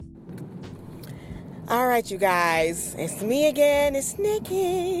All right, you guys. It's me again. It's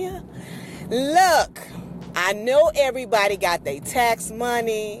Nikki. Look, I know everybody got their tax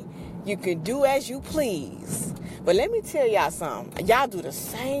money. You can do as you please. But let me tell y'all something. Y'all do the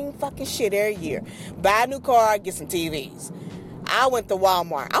same fucking shit every year. Buy a new car, get some TVs. I went to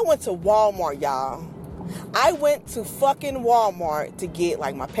Walmart, y'all. I went to fucking Walmart to get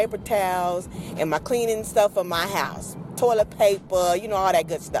like my paper towels and my cleaning stuff for my house. Toilet paper, all that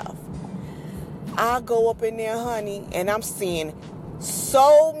good stuff. I go up in there, honey, and I'm seeing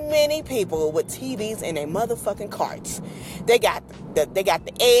so many people with TVs in their motherfucking carts. They got the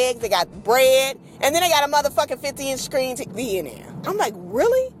eggs, they got bread, and then they got a motherfucking 50-inch screen TV in there. I'm like,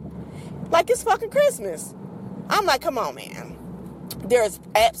 really? Like it's fucking Christmas. I'm like, come on, man. There's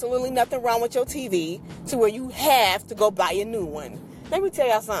absolutely nothing wrong with your TV to where you have to go buy a new one. Let me tell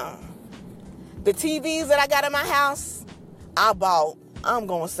y'all something. The TVs that I got in my house, I bought, I'm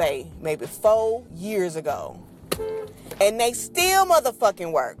going to say, maybe 4 years ago. And they still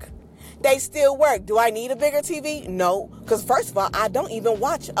motherfucking work. They still work. Do I need a bigger TV? No. Because first of all, I don't even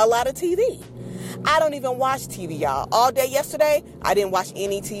watch a lot of TV. I don't even watch TV, y'all. All day yesterday, I didn't watch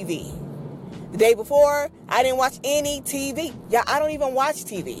any TV. The day before, I didn't watch any TV. Yeah, I don't even watch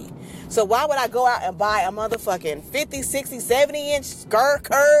TV. So why would I go out and buy a motherfucking 50, 60, 70-inch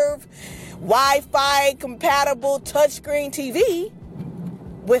curve, Wi-Fi compatible touchscreen TV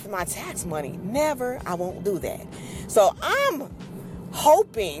with my tax money? Never. I won't do that. So I'm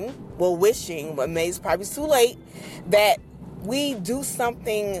hoping, wishing, but maybe it's probably too late, that we do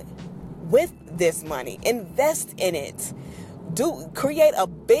something with this money. Invest in it. Create a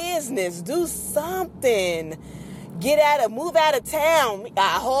business. Do something. Move out of town. A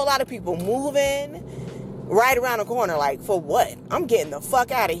whole lot of people moving right around the corner. Like, for what? I'm getting the fuck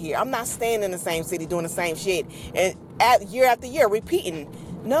out of here. I'm not staying in the same city doing the same shit and year after year repeating.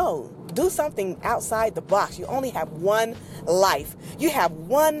 No, do something outside the box. You only have one life. You have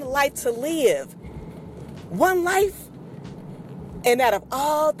one life to live. One life. And out of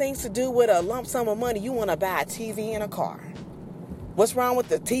all things to do with a lump sum of money, you want to buy a TV and a car. What's wrong with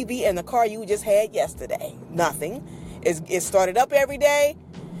the TV and the car you just had yesterday? Nothing. It started up every day.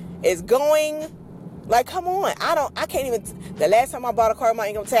 It's going. Like, come on. I can't even. The last time I bought a car with my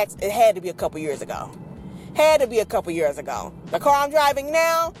income tax, it had to be a couple years ago. The car I'm driving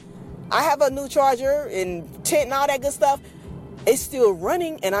now, I have a new charger and tent and all that good stuff. It's still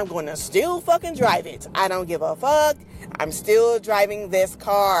running and I'm going to still fucking drive it. I don't give a fuck. I'm still driving this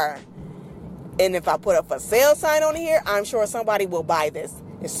car. And if I put a for sale sign on here, I'm sure somebody will buy this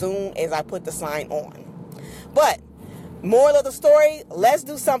as soon as I put the sign on. But moral of the story, let's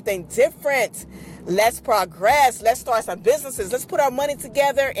do something different. Let's progress. Let's start some businesses. Let's put our money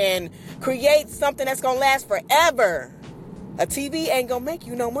together and create something that's going to last forever. A TV ain't going to make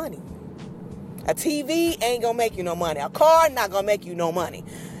you no money. A TV ain't going to make you no money. A car not going to make you no money.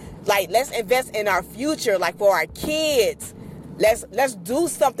 Like, let's invest in our future, like for our kids. Let's do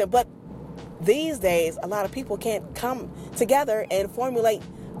something. But these days, a lot of people can't come together and formulate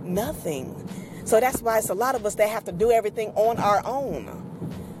nothing. So that's why it's a lot of us that have to do everything on our own.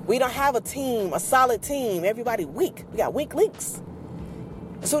 We don't have a team, a solid team. Everybody weak. We got weak links.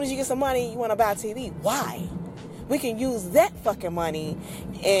 As soon as you get some money, you want to buy a TV. Why? We can use that fucking money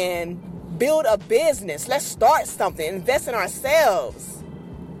and build a business. Let's start something. Invest in ourselves.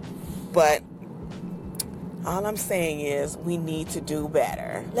 But all I'm saying is we need to do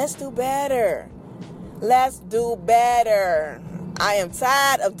better. Let's do better. Let's do better. I am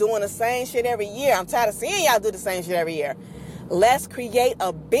tired of doing the same shit every year. I'm tired of seeing y'all do the same shit every year. Let's create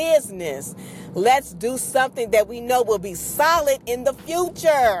a business. Let's do something that we know will be solid in the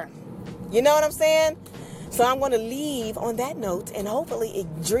future. You know what I'm saying? So I'm going to leave on that note, and hopefully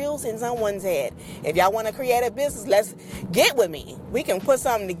it drills in someone's head. If y'all want to create a business, let's get with me. We can put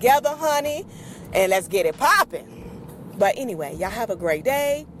something together, honey, and let's get it popping. But anyway, y'all have a great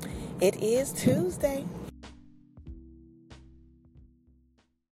day. It is Tuesday.